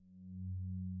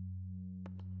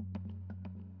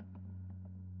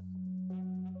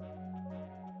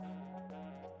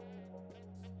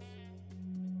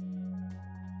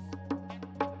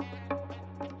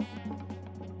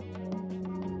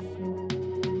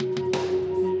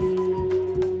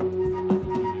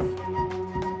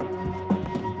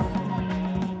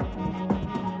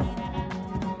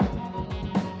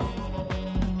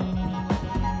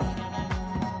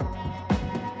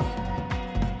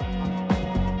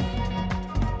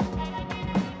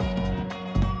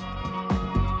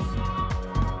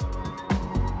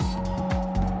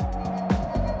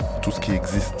qui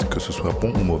existe, que ce soit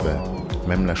bon ou mauvais,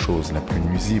 même la chose la plus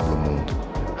nuisible au monde,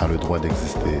 a le droit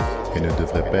d'exister et ne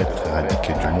devrait pas être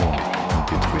éradiquée du monde ni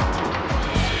détruite.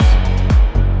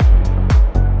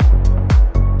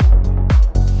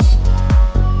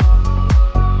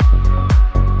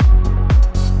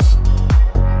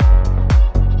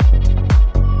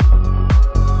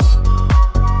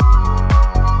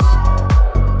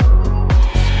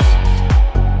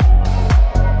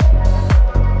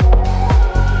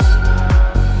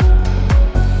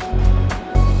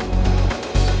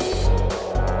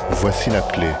 Voici la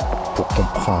clé pour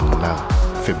comprendre la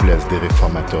faiblesse des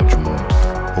réformateurs du monde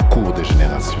au cours des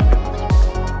générations.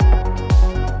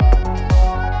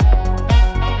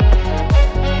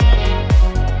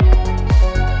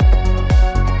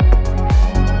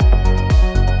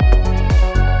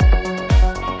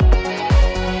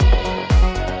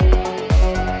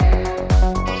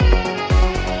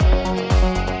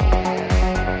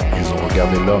 Ils ont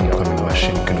regardé l'homme comme une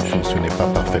machine qui ne fonctionnait pas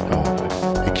parfaitement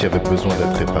et qui avait besoin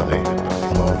d'être réparée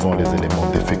en enlevant les éléments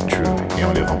défectueux et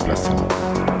en les remplaçant.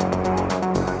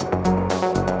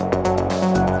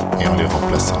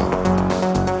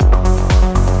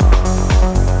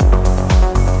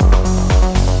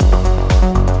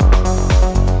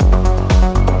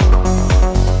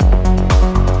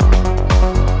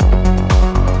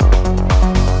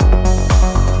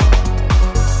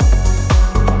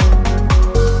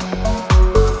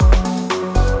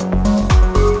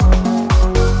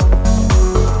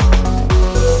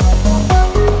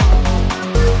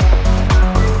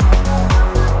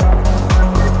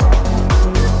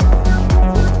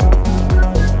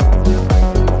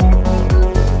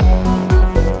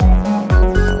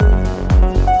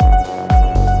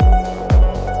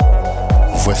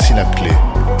 Voici la clé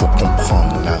pour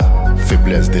comprendre la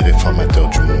faiblesse des réformateurs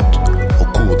du monde au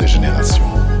cours des générations.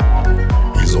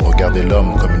 Ils ont regardé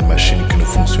l'homme comme une machine qui ne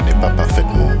fonctionnait pas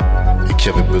parfaitement et qui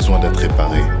avait besoin d'être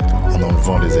réparée en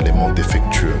enlevant les éléments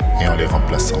défectueux et en les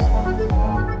remplaçant.